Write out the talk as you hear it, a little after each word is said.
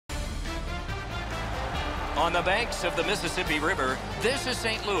On the banks of the Mississippi River, this is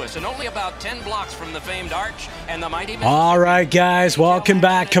St. Louis, and only about 10 blocks from the famed Arch and the mighty Mississippi. All right, guys, welcome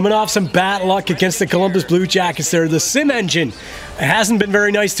back. Coming off some bad luck against the Columbus Blue Jackets there. The sim engine hasn't been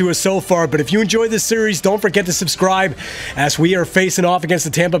very nice to us so far, but if you enjoy this series, don't forget to subscribe as we are facing off against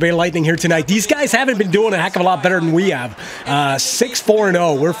the Tampa Bay Lightning here tonight. These guys haven't been doing a heck of a lot better than we have.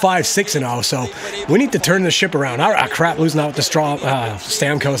 6-4-0. We're 5-6-0, so we need to turn the ship around. All right, crap, losing out with the strong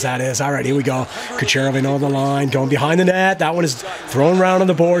Stamkos, that is. All right, here we go. Kucherov in on the line, going behind the net. That one is thrown around on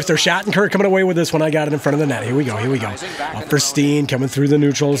the boards. There's Shattenkirk coming away with this one. I got it in front of the net. Here we go, here we go. Up for Steen, coming through the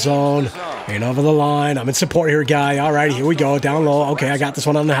neutral zone. In over the line. I'm in support here, guy. All right, here we go. Down low. Okay, I got this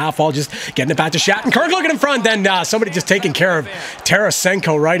one on the half wall. Just getting it back to Shattenkirk. Looking in front. Then somebody just taking care of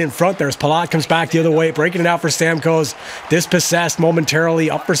Tarasenko right in front there as Palat comes back the other way. Breaking it out for Stamkos. Dispossessed momentarily.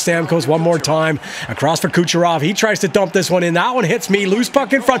 Up for Stamkos one more time. Across for Kucherov. He tries to dump this one in. That one hits me. Loose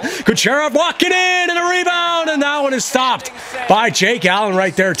puck in front. Kucherov walking in and a rebound. And that one is stopped by Jake Allen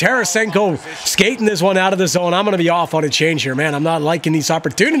right there. Tarasenko skating this one out of the zone. I'm going to be off on a change here, man. I'm not liking these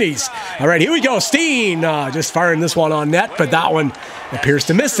opportunities. All right, here we go. Steen just firing this one on net, but that one appears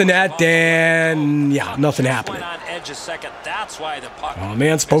to miss the net, and yeah, nothing happened. Oh,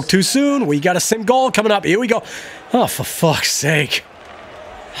 man, spoke too soon. We got a sim goal coming up. Here we go. Oh, for fuck's sake.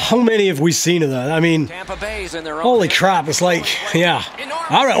 How many have we seen of that? I mean, holy crap, it's like, yeah.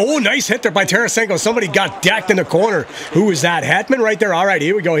 All right, oh, nice hit there by Tarasenko. Somebody got decked in the corner. Who was that? Hetman right there. All right,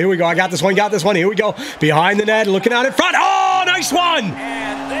 here we go, here we go. I got this one, Here we go. Behind the net, looking out in front. Oh, nice one.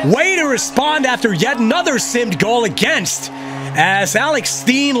 Way to respond after yet another simmed goal against, as Alex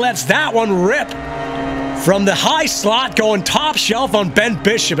Steen lets that one rip from the high slot, going top shelf on Ben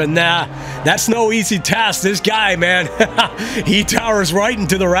Bishop, and that's no easy task. This guy, man, he towers right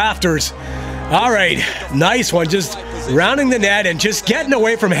into the rafters. All right, nice one, just rounding the net and just getting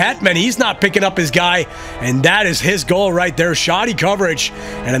away from Hetman. He's not picking up his guy, and that is his goal right there. Shoddy coverage,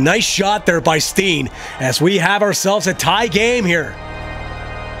 and a nice shot there by Steen, as we have ourselves a tie game here.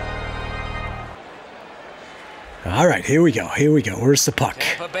 All right, here we go, here we go. Where's the puck?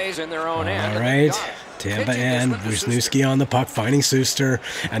 Tampa Bay's in their own end. All right. Tampa and Wisniewski on the puck, finding Suster.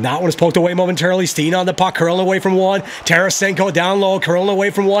 And that one is poked away momentarily. Steen on the puck, curling away from one. Tarasenko down low, curling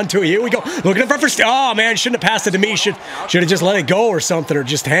away from one, two. Here we go. Looking in front for Steen. Oh, man, shouldn't have passed it to me. Should have just let it go or something, or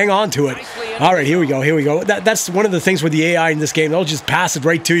just hang on to it. All right, here we go, here we go. That's one of the things with the AI in this game. They'll just pass it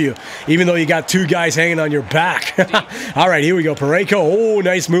right to you, even though you got two guys hanging on your back. All right, here we go. Parayko, oh,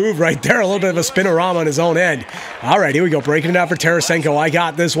 nice move right there. A little bit of a spinorama on his own end. All right, here we go. Breaking it out for Tarasenko. I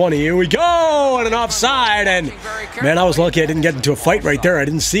got this one. Here we go. And an offside. And man, I was lucky I didn't get into a fight right there. I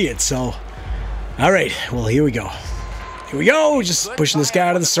didn't see it. So, all right. Well, here we go. Here we go, just pushing this guy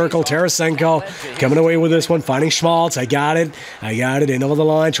out of the circle. Tarasenko coming away with this one, finding Schmaltz. I got it, in over the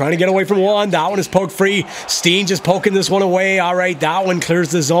line, trying to get away from one. That one is poked free. Steen just poking this one away. All right, that one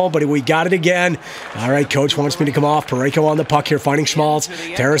clears the zone, but we got it again. All right, coach wants me to come off. Parayko on the puck here, finding Schmaltz.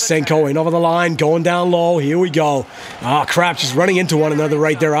 Tarasenko in over the line, going down low. Here we go. Oh, crap, just running into one another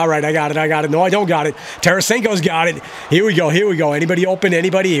right there. All right, I got it. No, I don't got it. Tarasenko's got it. Here we go. Anybody open?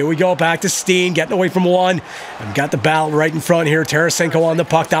 Anybody? Here we go. Back to Steen, getting away from one. I've got the battle right in front here. Tarasenko on the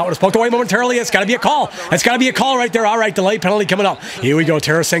puck. That one is poked away momentarily. It's got to be a call. It's got to be a call right there. All right, delay penalty coming up. Here we go.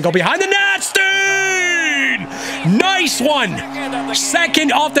 Tarasenko behind the net. Steen! Nice one.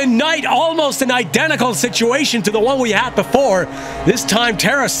 Second of the night. Almost an identical situation to the one we had before. This time,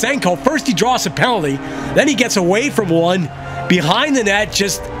 Tarasenko, first he draws a penalty. Then he gets away from one. Behind the net,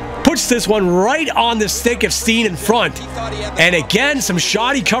 just puts this one right on the stick of Steen in front. And again, some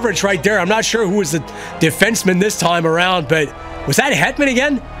shoddy coverage right there. I'm not sure who was the defenseman this time around, but was that Hetman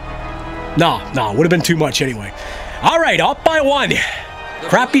again? No, would have been too much anyway. All right, up by one.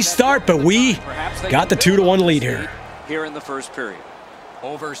 Crappy start, but we got the 2-1 lead here. Here in the first period.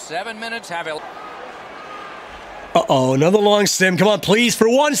 Over 7 minutes, have it. Uh-oh, another long sim. Come on, please, for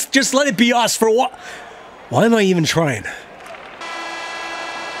once, just let it be us for what? Why am I even trying?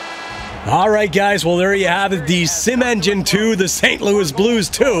 All right, guys, well, there you have it. The Sim Engine 2, the St. Louis Blues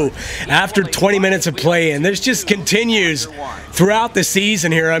 2, after 20 minutes of play. And this just continues throughout the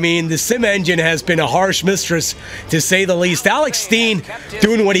season here. I mean, the Sim Engine has been a harsh mistress, to say the least. Alex Steen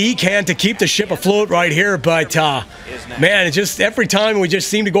doing what he can to keep the ship afloat right here. But, man, it just every time we just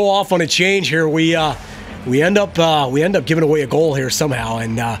seem to go off on a change here, we end up giving away a goal here somehow.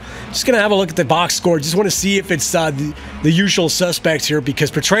 And just going to have a look at the box score. Just want to see if it's the usual suspects here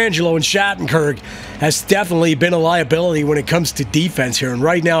because Pietrangelo and Shattenkirk has definitely been a liability when it comes to defense here. And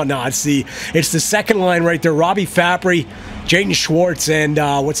right now, no, it's the second line right there. Robbie Fabry, Jayden Schwartz, and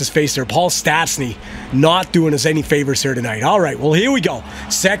what's his face there? Paul Stastny not doing us any favors here tonight. All right, well, here we go.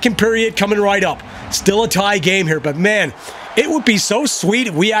 Second period coming right up. Still a tie game here, but man, it would be so sweet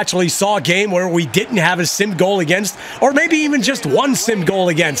if we actually saw a game where we didn't have a sim goal against, or maybe even just one sim goal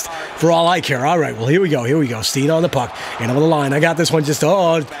against, for all I care. All right, well, here we go. Here we go. Steen on the puck. And over the line. I got this one just,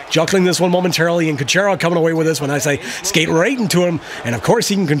 juggling this one momentarily, and Kucherov coming away with this one. I say, skate right into him, and of course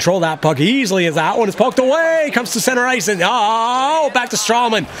he can control that puck easily as that one is poked away. Comes to center ice, and back to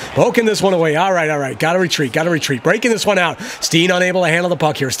Strawman. Poking this one away. All right. Got to retreat. Breaking this one out. Steen unable to handle the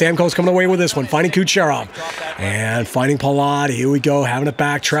puck here. Stamkos coming away with this one. Finding Kucherov. And finding Paul. Here we go, having a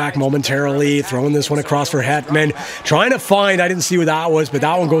backtrack momentarily, throwing this one across for Hetman. Trying to find, I didn't see what that was, but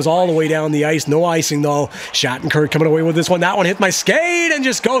that one goes all the way down the ice. No icing, though. Shattenkirk coming away with this one. That one hit my skate and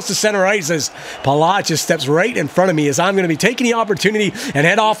just goes to center ice as Palat just steps right in front of me as I'm going to be taking the opportunity and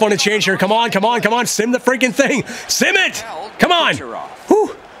head off on a change here. Come on. Sim the freaking thing. Sim it. Come on.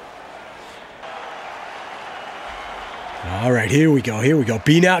 Whew. All right, here we go.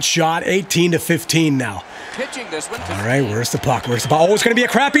 Bean out shot, 18-15 now. Pitching this one. All right, where's the puck? Oh, it's going to be a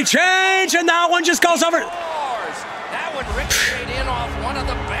crappy change, and that one just goes over. That one ricocheted in off one of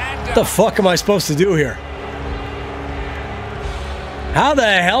the bad guys. What the fuck am I supposed to do here? How the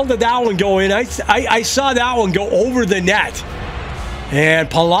hell did that one go in? I saw that one go over the net. And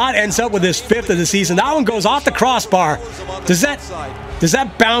Palat ends up with his 5th of the season. That one goes off the crossbar. Does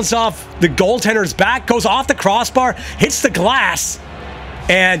that bounce off the goaltender's back? Goes off the crossbar, hits the glass,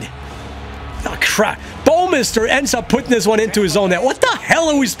 and oh crap! Bowmister ends up putting this one into his own net. What the hell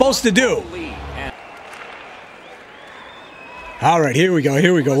are we supposed to do? All right, here we go.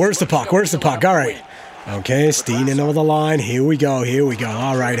 Where's the puck? All right. Okay, Steen in over the line. Here we go.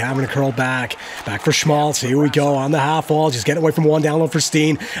 All right, having to curl back for Schmaltz. Here we go on the half wall. Just getting away from one, down low for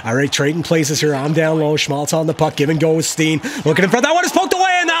Steen. All right, trading places here. I'm down low. Schmaltz on the puck. Give and go with Steen. Looking in front. That one is poked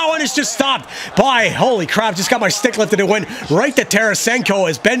away, and that one is just stopped by, holy crap, just got my stick lifted. It went right to Tarasenko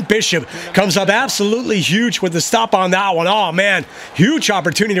as Ben Bishop comes up absolutely huge with the stop on that one. Oh, man, huge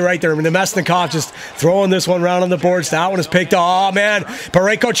opportunity right there. Nemesnikov just throwing this one around on the boards. That one is picked up. Oh, man,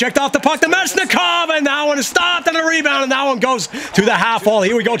 Parayko checked off the puck. Nemesnikov, and that one is stopped and a rebound, and that one goes to the half wall.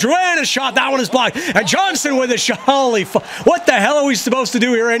 Here we go. Drouin a shot. That one is blocked. And Johnson with a shot. Holy fuck. What the hell are we supposed to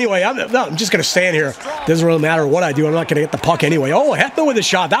do here anyway? I'm just going to stand here. Doesn't really matter what I do. I'm not going to get the puck anyway. Oh, Hetman with a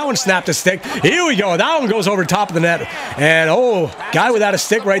shot. That one snapped a stick. Here we go. That one goes over top of the net. And, guy without a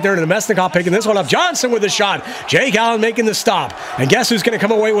stick right there. Nemesnikov picking this one up. Johnson with a shot. Jake Allen making the stop. And guess who's going to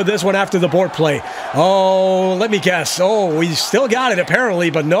come away with this one after the board play? Oh, let me guess. Oh, we still got it apparently,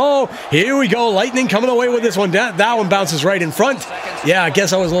 but no. Here we go. Lightning coming away with this one. That one bounces right in front. Yeah, I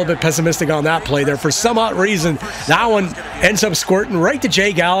guess I was a little bit pessimistic on that play there. For some odd reason, that one ends up squirting right to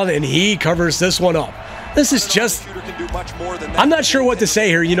Jake Allen, and he covers this one up. This is just, I'm not sure what to say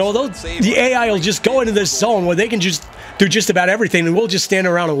here. You know, the AI will just go into this zone where they can just do just about everything, and we'll just stand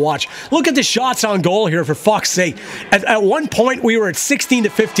around and watch. Look at the shots on goal here, for fuck's sake. At one point, we were at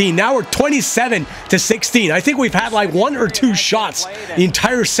 16-15. Now we're 27-16. I think we've had like 1 or 2 shots the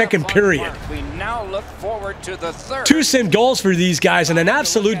entire second period. We now look forward to the third. 2 sim goals for these guys, and an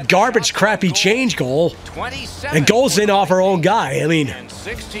absolute garbage, crappy change goal. And goes in off our own guy. I mean,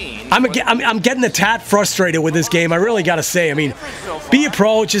 I'm getting a tad frustrated with this game. I really got to say. I mean, be a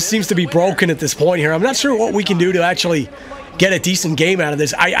pro just seems to be broken at this point here. I'm not sure what we can do to actually get a decent game out of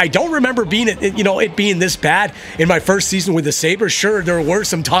this. I don't remember it being this bad in my first season with the Sabres. Sure, there were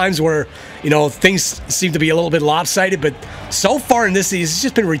some times where, things seem to be a little bit lopsided, but so far in this season, it's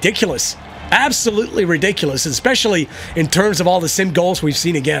just been ridiculous. Absolutely ridiculous, especially in terms of all the sim goals we've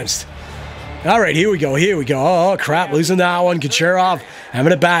seen against. All right, here we go. Oh, crap, losing that one. Kucherov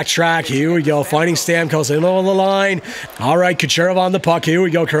having a backtrack. Here we go, finding Stamkos in on the line. All right, Kucherov on the puck. Here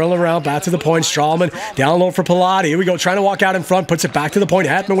we go, curling around, back to the point. Strawman down low for Palat. Here we go, trying to walk out in front, puts it back to the point.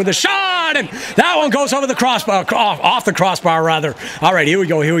 Hetman with a shot, and that one goes over the crossbar, off the crossbar, rather. All right, here we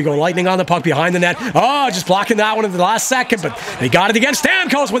go. Lightning on the puck behind the net. Oh, just blocking that one at the last second, but they got it again.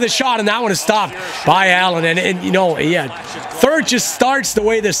 Stamkos with a shot, and that one is stopped by Allen. And third just starts the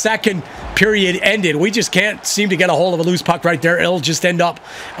way the second period ended. We just can't seem to get a hold of a loose puck right there. It'll just end up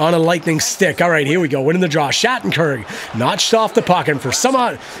on a Lightning stick. All right, here we go. Winning the draw. Shattenkirk notched off the puck, and for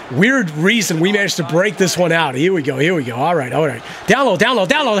some weird reason, we managed to break this one out. Here we go. All right. Down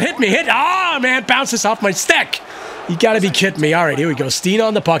low. Hit me. Oh, man, bounces off my stick. You got to be kidding me. All right, here we go. Steen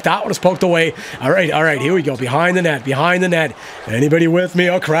on the puck. That one is poked away. All right, here we go. Behind the net. Anybody with me?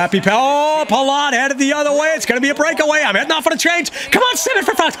 Oh, crappy pal. Oh, Palat headed the other way. It's going to be a breakaway. I'm heading off on a change. Come on, send it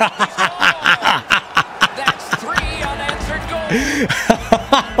for front. That's 3 unanswered goals.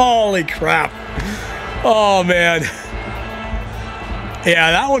 Holy crap. Oh, man.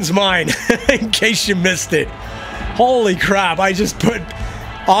 Yeah, that one's mine, in case you missed it. Holy crap. I just put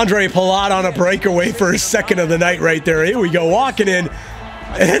Andre Palat on a breakaway for a second of the night right there. Here we go, walking in.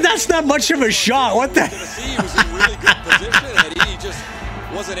 And that's not much of a shot. What the? He was in really good position, and he just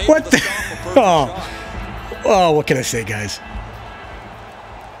wasn't able to stop a perfect shot. Oh, what can I say, guys?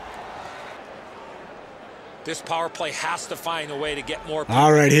 This power play has to find a way to get more people.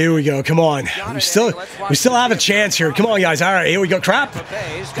 All right, here we go. Come on. We still have a chance here. Come on, guys. All right, here we go. Crap.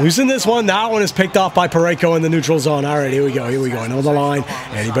 Losing this one. That one is picked off by Parayko in the neutral zone. All right, here we go. I know the line.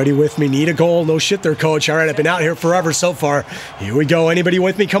 Anybody with me? Need a goal? No shit there, coach. All right, I've been out here forever so far. Here we go. Anybody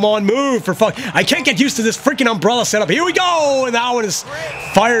with me? Come on, move for fuck. I can't get used to this freaking umbrella setup. Here we go. And that one is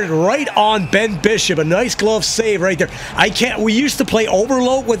fired right on Ben Bishop. A nice glove save right there. We used to play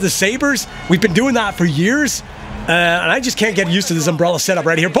overload with the Sabres. We've been doing that for years. And I just can't get used to this umbrella setup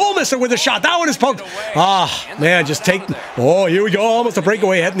right here. Bullmister with a shot. That one is poked. Man, just take... Oh, here we go. Almost a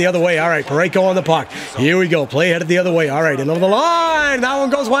breakaway heading the other way. All right, Parayko on the puck. Here we go. Play headed the other way. All right, and over the line. That one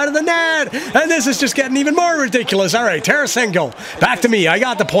goes wide of the net. And this is just getting even more ridiculous. All right, Tarasenko. Back to me. I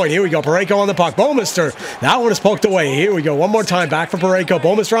got the point. Here we go. Parayko on the puck. Bullmister. That one is poked away. Here we go. One more time. Back for Parayko.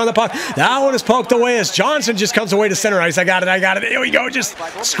 Bullmister on the puck. That one is poked away as Johnson just comes away to center ice. I got it. Here we go. Just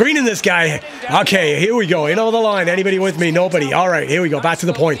screening this guy. Okay, here we go. In over the line. Anybody with me? Nobody. All right, here we go. Back to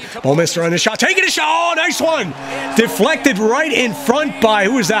the point. Bullmister on the shot. Taking a shot. Oh, nice one. Deflected right in front by,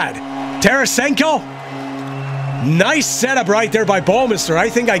 who is that? Tarasenko? Nice setup right there by Bullmister. I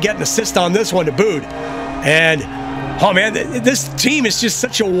think I get an assist on this one to boot. And, oh man, this team is just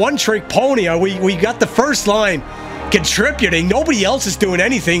such a one-trick pony. We got the first line contributing. Nobody else is doing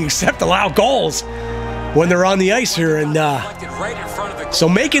anything except allow goals when they're on the ice here. And so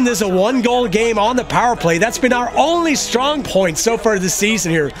making this a one-goal game on the power play, that's been our only strong point so far this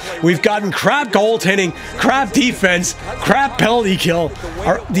season here. We've gotten crap goaltending, crap defense, crap penalty kill.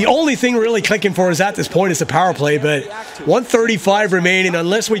 The only thing really clicking for us at this point is the power play, but 135 remaining.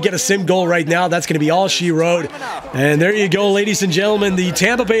 Unless we get a sim goal right now, that's going to be all she wrote. And there you go, ladies and gentlemen, the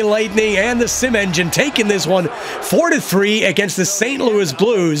Tampa Bay Lightning and the sim engine taking this one 4-3 against the St. Louis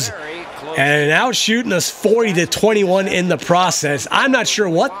Blues. And out shooting us 40-21 in the process. I'm not sure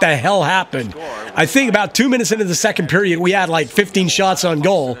what the hell happened. I think about 2 minutes into the second period, we had like 15 shots on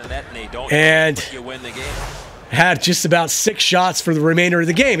goal. And had just about 6 shots for the remainder of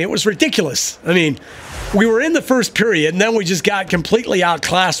the game. It was ridiculous. I mean, we were in the first period, and then we just got completely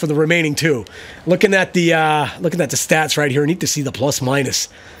outclassed for the remaining 2. Looking at the stats right here, I need to see the plus-minus.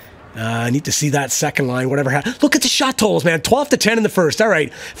 I need to see that second line, whatever happened. Look at the shot totals, man. 12-10 in the first. All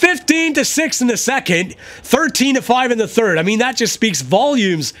right. 15-6 in the second. 13-5 in the third. I mean, that just speaks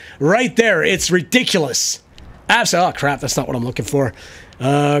volumes right there. It's ridiculous. Absolutely. Oh, crap. That's not what I'm looking for.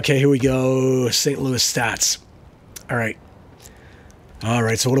 Okay, here we go. St. Louis stats. All right. All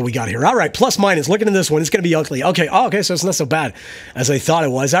right, so what do we got here? All right, plus minus. Looking at this one, it's going to be ugly. Okay, so it's not so bad as I thought it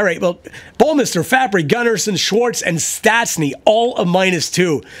was. All right, well, Bullmister, Fabry, Gunnarsson, Schwartz, and Stastny, all a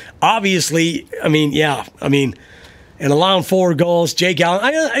 -2. Obviously, and allowing 4 goals. Jake Allen,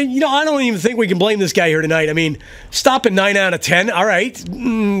 I don't even think we can blame this guy here tonight. I mean, stopping 9 out of 10. All right,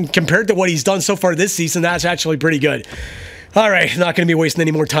 compared to what he's done so far this season, that's actually pretty good. All right, not going to be wasting any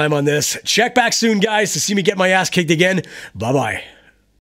more time on this. Check back soon, guys, to see me get my ass kicked again. Bye-bye.